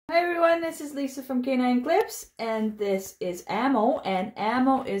everyone, this is Lisa from Canine Clips, and this is Ammo, and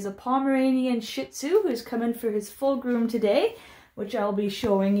Ammo is a Pomeranian Shih-Tzu who's coming for his full groom today, which I'll be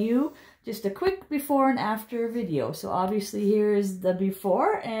showing you just a quick before and after video. So obviously here is the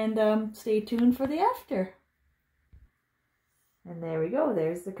before, and stay tuned for the after. And there we go,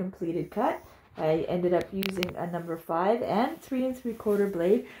 there's the completed cut. I ended up using a number 5 and 3 3/4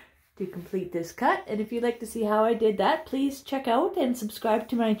 blade to complete this cut. And if you'd like to see how I did that, please check out and subscribe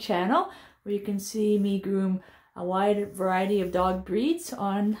to my channel, where you can see me groom a wide variety of dog breeds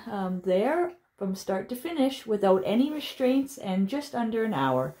on there from start to finish without any restraints and just under an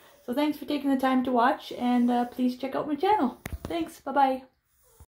hour. So thanks for taking the time to watch, and please check out my channel. Thanks, bye-bye.